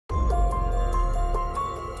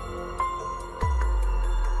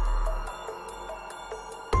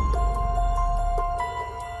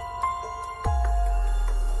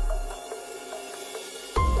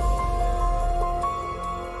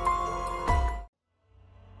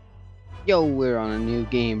Yo, we're on a new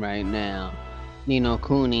game right now. Nino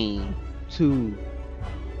Kuni 2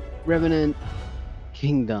 Revenant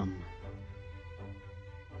Kingdom.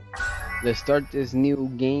 Let's start this new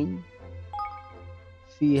game.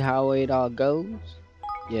 See how it all goes.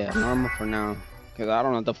 Yeah, normal for now. Cause I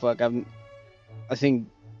don't know what the fuck I think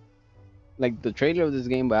like the trailer of this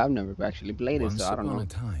game, but I've never actually played it, so Once I don't upon know. a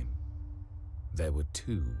time, there were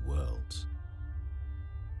two worlds.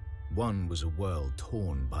 One was a world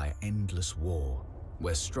torn by endless war,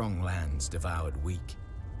 where strong lands devoured weak,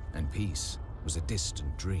 and peace was a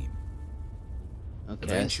distant dream. Okay,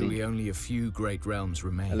 Eventually, only a few great realms That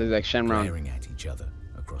remained, looks like Shenron. glaring at each other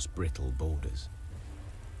across brittle borders.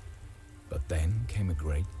 But then came a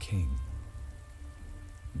great king,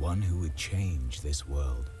 one who would change this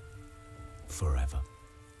world forever.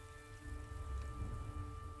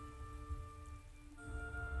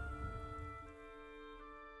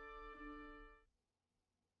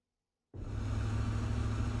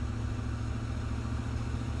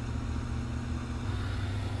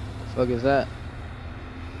 The fuck is that?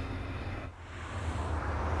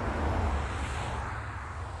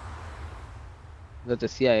 Is that the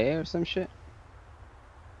CIA or some shit?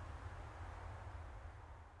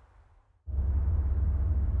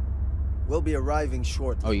 We'll be arriving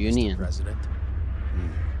shortly, Oh, Union. Mr. President.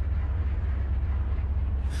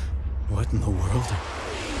 What in the world?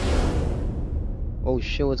 Oh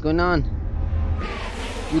shit, what's going on?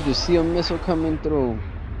 You just see a missile coming through.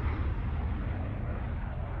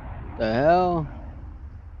 The hell?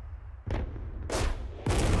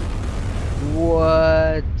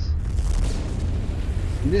 What?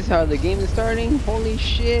 This is how the game is starting? Holy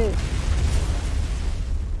shit.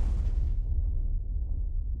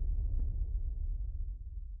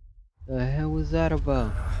 The hell was that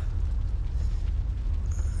about?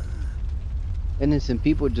 Innocent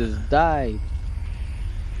people just died.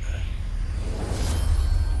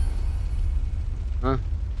 Huh?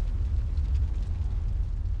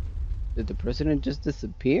 Did the president just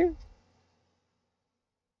disappear?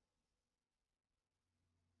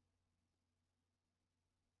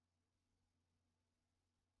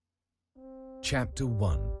 Chapter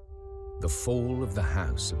 1. The Fall of the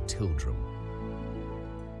House of Tildrum.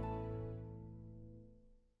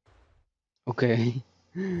 Okay.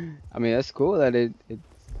 I mean, that's cool that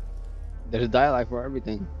there's dialogue for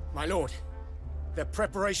everything. My lord, the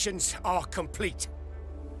preparations are complete.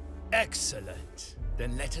 Excellent.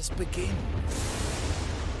 Then let us begin.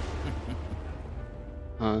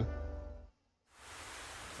 Huh?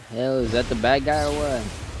 Hell, is that the bad guy or what?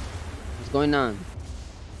 What's going on?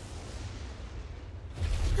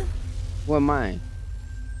 Who am I?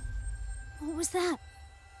 What was that?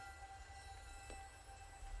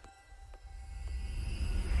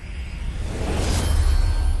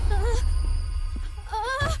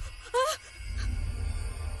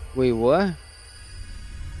 Wait, what?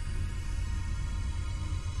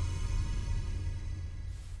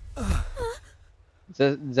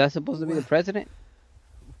 Is that supposed to be the president?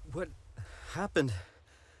 What happened?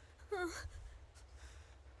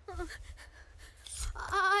 I'm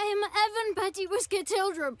Evan Petty Whisker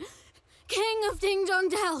Tildrum, King of Ding Dong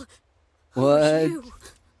Dell. Who What? are you?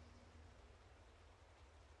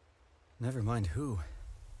 Never mind who.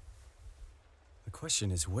 The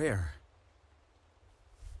question is where?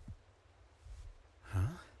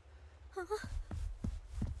 Huh?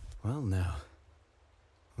 Well, now.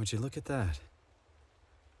 Would you look at that?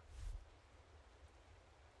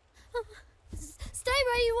 Stay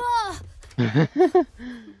where you are.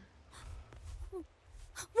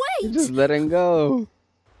 Wait! Just let him go.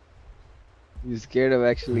 He's scared of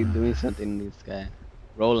actually doing something to this guy.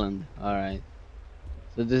 Roland. Alright.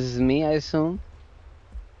 So this is me, I assume?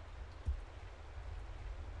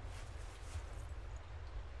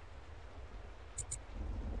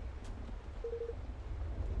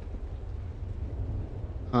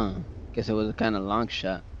 Huh. Guess it was a kind of long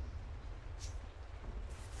shot.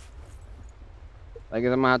 I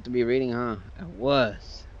guess I'm gonna have to be reading, huh? I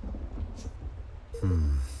was. I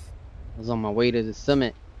was on my way to the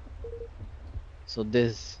summit. So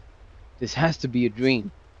this has to be a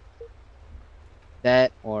dream.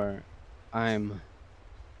 That or I'm...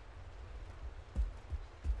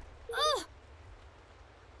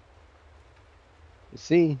 You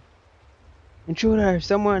see? Intruder!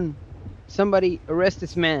 Somebody arrest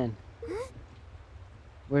this man.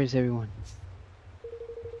 Where is everyone?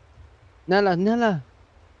 Nella!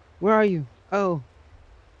 Where are you? Oh.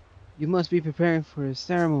 You must be preparing for a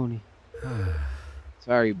ceremony.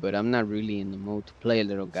 Sorry, but I'm not really in the mood to play,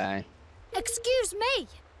 little guy. Excuse me.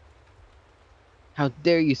 How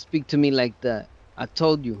dare you speak to me like that? I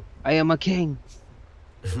told you, I am a king.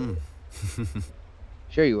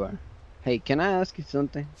 Sure you are. Hey, can I ask you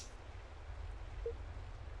something?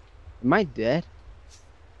 Am I dead?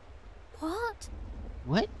 What?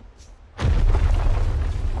 What?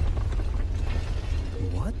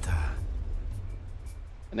 What the?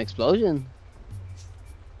 An explosion?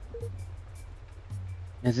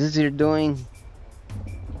 Is this you're doing?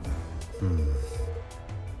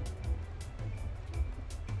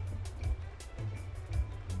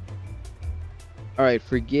 Alright,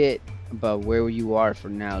 forget about where you are for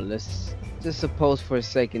now. Let's just suppose for a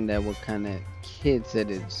second that what kind of kid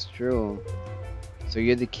said it's true. So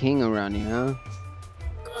you're the king around here, huh?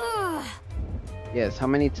 Ugh. Yes, how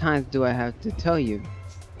many times do I have to tell you?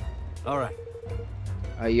 Alright.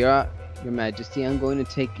 Your Majesty, I'm going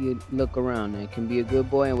to take you look around. I can be a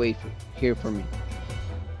good boy and wait here for me.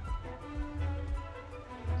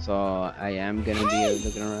 So I am gonna be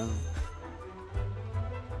looking around.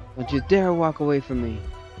 Don't you dare walk away from me.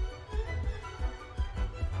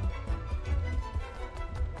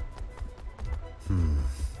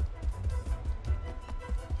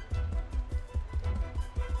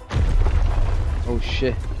 Oh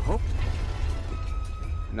shit. Oh.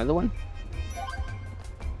 Another one?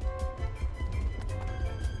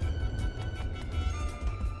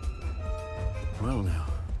 Well now.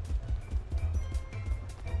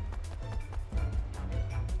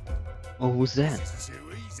 Oh, who's that? This is too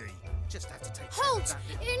easy. Just have to take. Halt!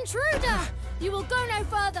 Intruder! You will go no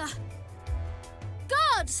further.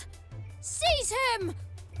 Guards! Seize him!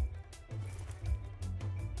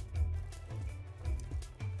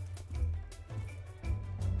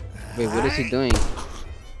 Wait, what is he doing?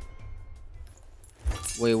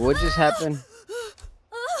 Wait, what just happened?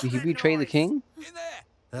 Did he betray the king?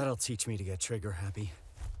 That'll teach me to get trigger happy.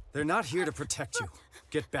 They're not here to protect you.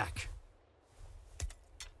 Get back.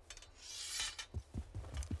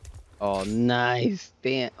 Oh, nice.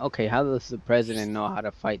 Damn. Okay, how does the president know how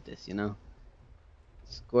to fight this, you know?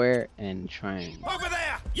 Square and triangle. Over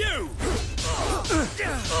there, you!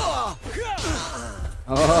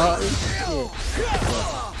 Oh, shit.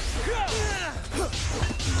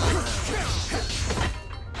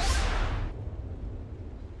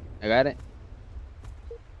 I got it.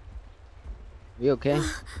 We okay?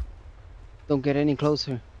 Don't get any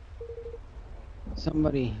closer.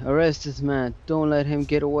 Somebody arrest this man. Don't let him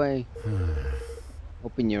get away.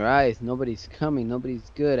 Open your eyes. Nobody's coming.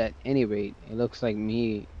 Nobody's good at any rate. It looks like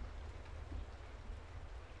me.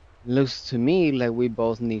 Looks to me like we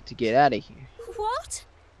both need to get out of here. What?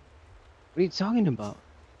 What are you talking about?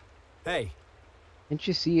 Hey. Can't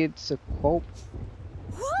you see it's a quote?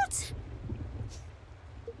 What?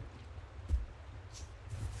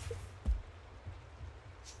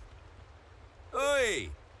 Oi!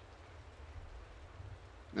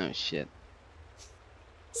 Oh shit.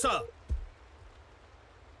 Sir!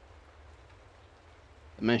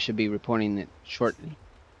 The man should be reporting it shortly.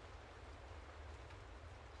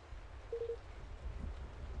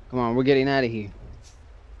 Come on, we're getting out of here.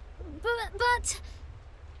 But...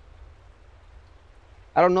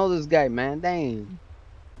 I don't know this guy, man. Damn.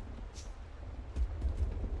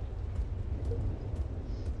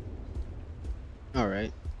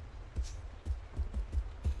 Alright.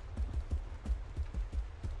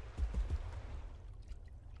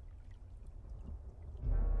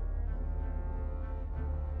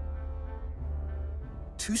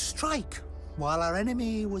 To strike while our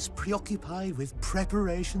enemy was preoccupied with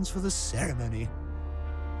preparations for the ceremony.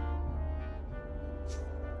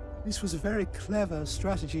 This was a very clever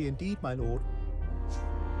strategy indeed, my lord.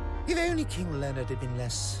 If only King Leonard had been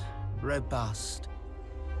less robust,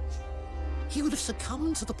 he would have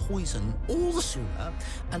succumbed to the poison all the sooner,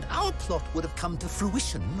 and our plot would have come to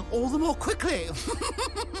fruition all the more quickly.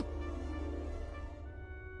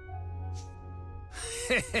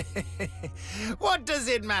 What does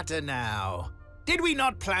it matter now? Did we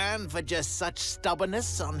not plan for just such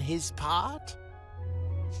stubbornness on his part?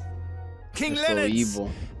 King They're so Leonard's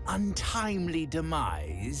evil. untimely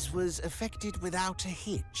demise was effected without a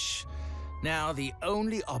hitch. Now the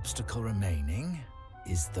only obstacle remaining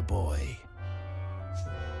is the boy.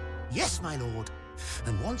 Yes, my lord.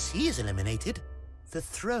 And once he is eliminated, the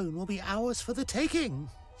throne will be ours for the taking.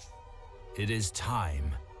 It is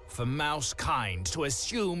time for Mousekind to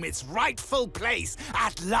assume its rightful place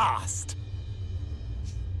at last.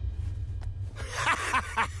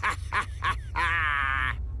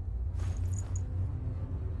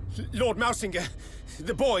 Lord Mousinger,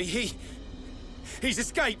 the boy, he's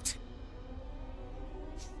escaped.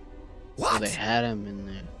 Oh, they had him in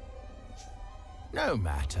there. No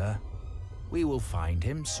matter. We will find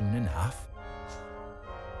him soon enough.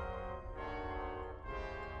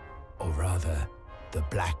 Or rather, The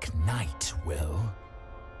Black Knight will.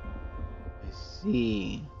 I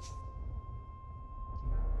see.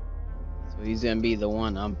 So he's gonna be the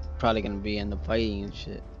one. I'm probably gonna be in the fighting and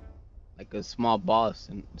shit. Like a small boss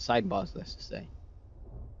and side boss, let's just say.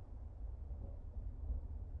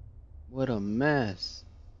 What a mess.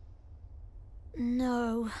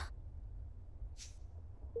 No.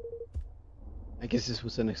 I guess this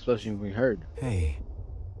was an explosion we heard. Hey.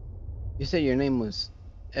 You said your name was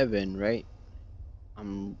Evan, right?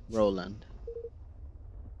 I'm Roland.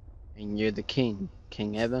 And you're the king,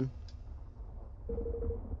 King Evan?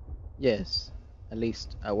 Yes, at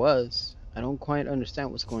least I was. I don't quite understand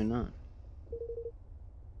what's going on.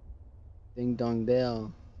 Ding Dong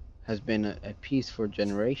Dale has been at peace for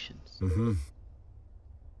generations. Mm-hmm.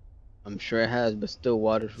 I'm sure it has, but still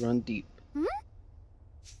waters run deep. Hmm?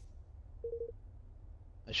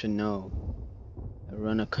 I should know. I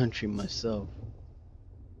run a country myself.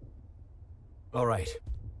 All right.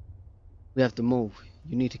 We have to move.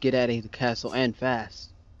 You need to get out of the castle and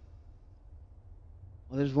fast.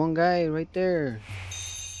 Oh, there's one guy right there.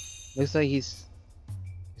 Looks like he's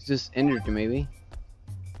just injured maybe.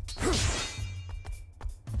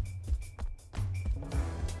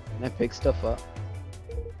 Can I pick stuff up?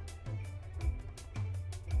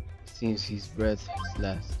 Seems his breath is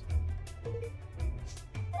last.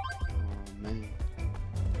 Oh man.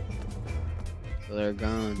 So they're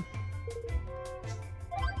gone.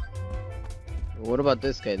 What about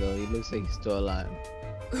this guy though? He looks like he's still alive.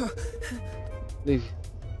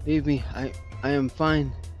 Leave me. I am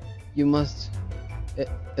fine. You must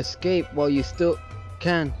escape while you still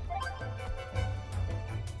can.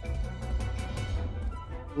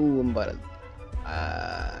 Ooh, I'm about to.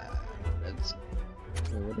 Let's.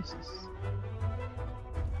 Wait, what is this?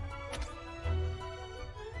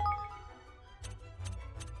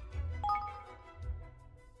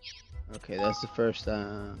 Okay, that's the first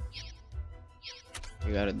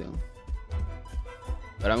you gotta do.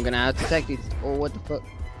 But I'm gonna have to take these. Oh, what the fuck?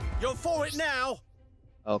 You're for it now!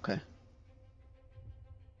 Okay.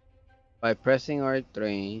 By pressing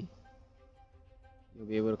R3, you'll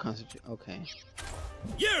be able to concentrate. Okay.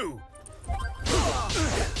 You!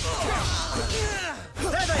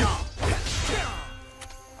 There they are!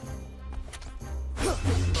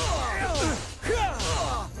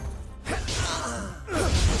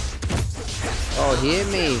 Oh, he hit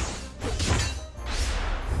me.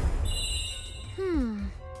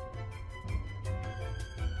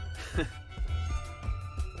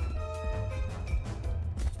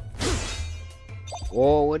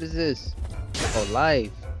 Whoa, what is this? Oh,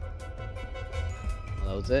 life. Oh,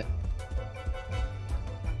 that was it?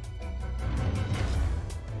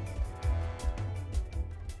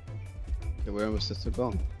 Okay, where am I supposed to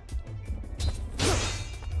go?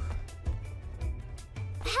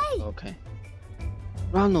 Hey! Okay.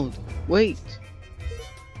 Ronald, wait!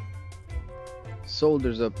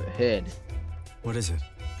 Soldiers up ahead. What is it?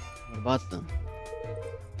 What about them?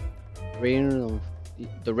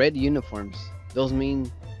 The red uniforms. Those mean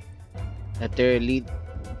that they're elite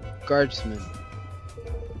guardsmen.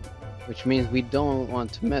 Which means we don't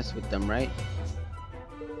want to mess with them, right?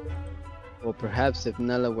 Well, perhaps if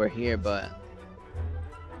Nella were here, but...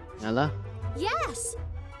 Nella? Yes!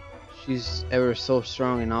 She's ever so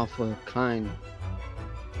strong and awful kind.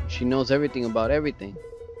 She knows everything about everything.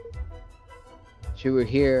 If she were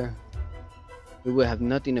here, we would have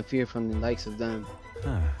nothing to fear from the likes of them.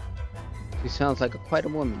 Huh. She sounds like quite a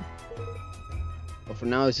woman. But for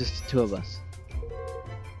now, it's just the two of us.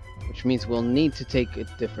 Which means we'll need to take a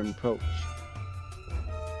different approach.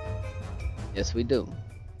 Yes, we do.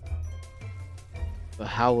 But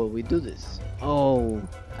how will we do this? Oh,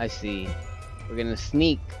 I see. We're gonna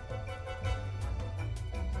sneak.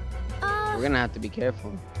 We're gonna have to be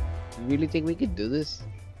careful. You really think we could do this?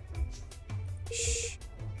 Shh.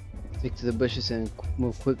 Stick to the bushes and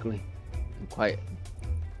move quickly and quiet.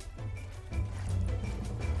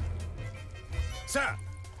 Sir!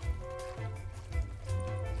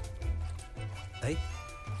 Hey?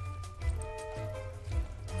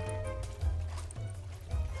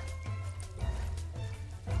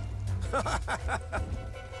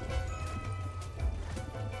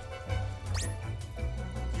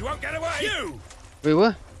 You won't get away! You! Wait,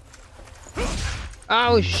 what?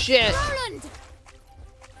 Oh shit! Roland!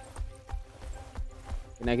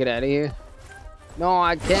 Can I get out of here? No,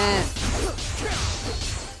 I can't.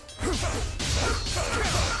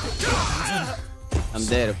 I'm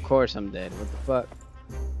dead, of course I'm dead. What the fuck?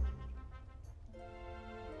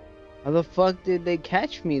 How the fuck did they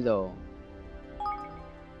catch me though?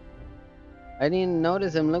 I didn't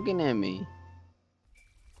notice them looking at me.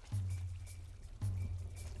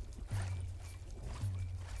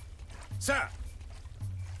 Sir!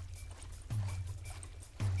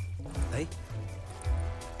 Hey?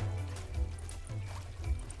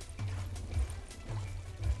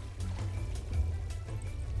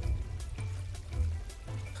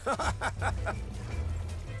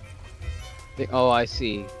 Oh, I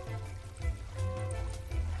see.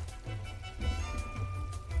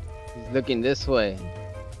 He's looking this way.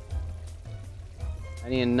 I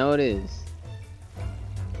didn't notice.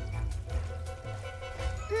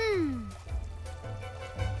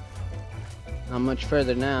 Not much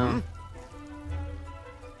further now.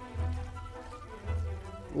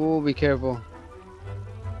 Ooh, be careful.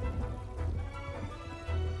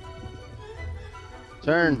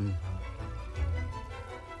 Turn.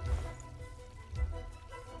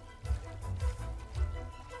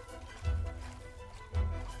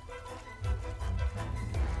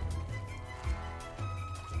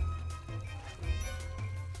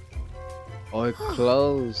 Oh, it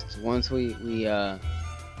closed. Once we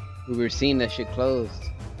were seeing that shit closed,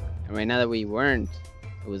 and right now that we weren't,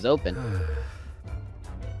 it was open.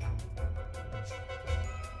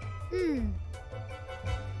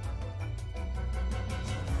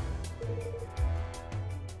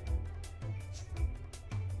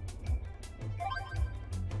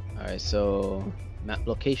 All right, so map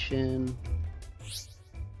location.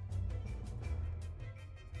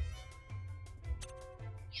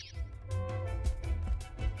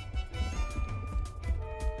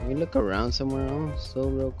 Can we look around somewhere else so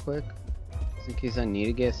real quick? Just in case I need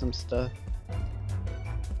to get some stuff.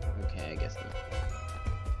 Okay, I guess not.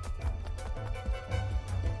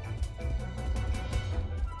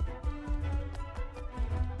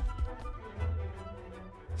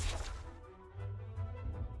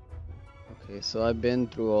 Okay, so I've been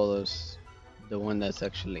through all those. The one that's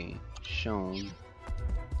actually shown.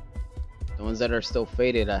 The ones that are still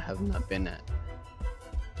faded, I have not been at.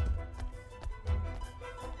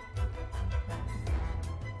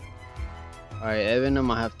 Alright, Evan, I'm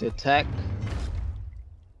gonna have to attack.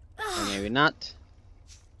 Or maybe not.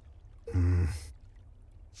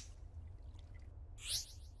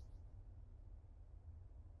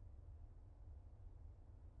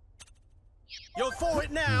 You're for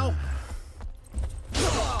it now!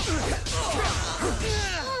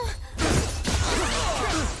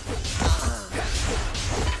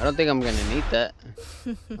 I don't think I'm gonna need that.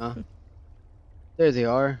 Huh? There they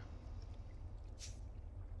are.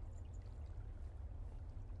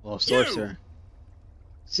 Oh, sorcerer.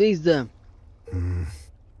 Seize them.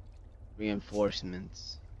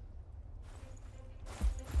 Reinforcements.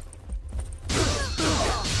 I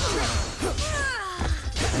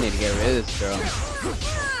need to get rid of this girl.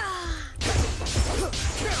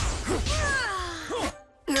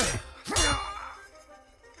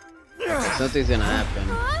 Something's gonna happen.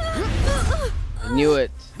 I knew it.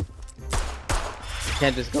 You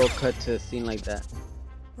can't just go cut to a scene like that.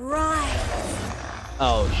 Right.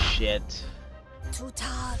 Oh shit.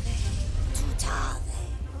 Tutave. Tutave.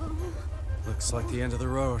 Looks like the end of the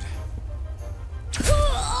road.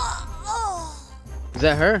 Is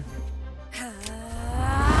that her?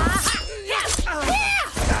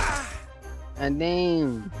 And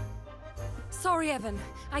damn. Sorry, Evan.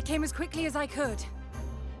 I came as quickly as I could.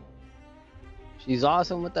 She's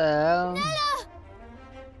awesome. What the hell?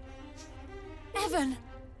 Evan!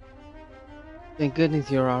 Thank goodness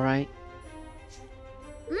you're alright.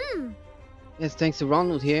 Yes, thanks to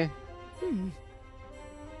Ronald here.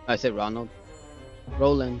 I said Ronald.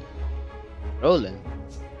 Roland. Roland?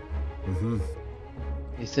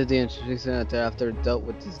 He said the introduction after dealt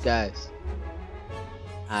with these guys.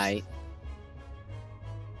 Aight.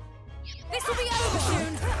 This will be over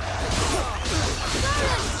soon!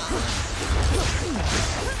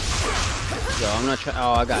 Yo, I'm not trying.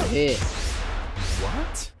 Oh, I got hit.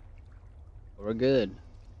 What? We're good.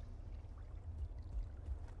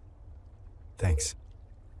 Thanks.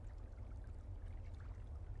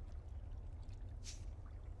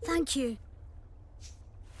 Thank you.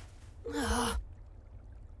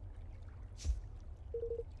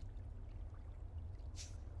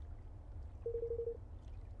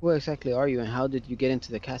 Who exactly are you, and how did you get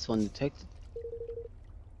into the castle undetected?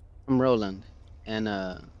 I'm Roland, and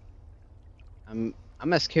I'm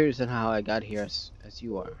as curious on how I got here as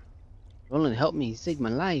you are. Roland helped me. He saved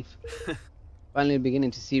my life. Finally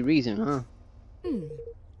beginning to see reason, huh?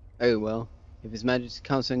 Very well. If His Majesty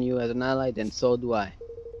counts on you as an ally, then so do I.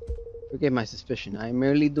 Forgive my suspicion. I am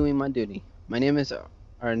merely doing my duty. My name is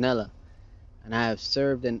Arnella, and I have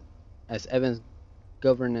served as Evan's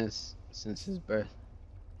governess since his birth.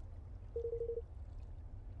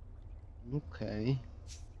 Okay.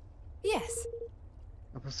 Yes.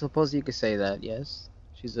 I suppose you could say that, yes.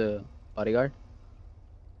 She's a bodyguard.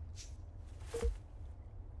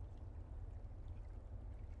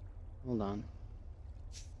 Hold on.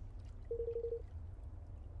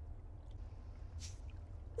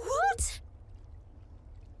 What?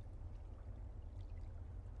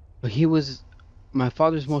 But he was my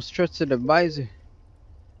father's most trusted advisor.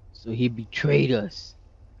 So he betrayed us.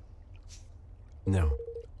 No.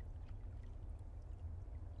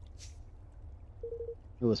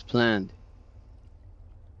 It was planned.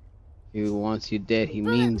 If he wants you dead, he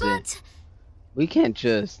means it. We can't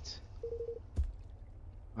just...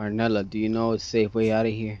 Arnella, do you know a safe way out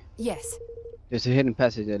of here? Yes. There's a hidden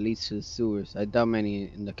passage that leads to the sewers. I doubt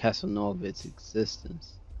many in the castle know of its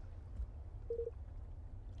existence.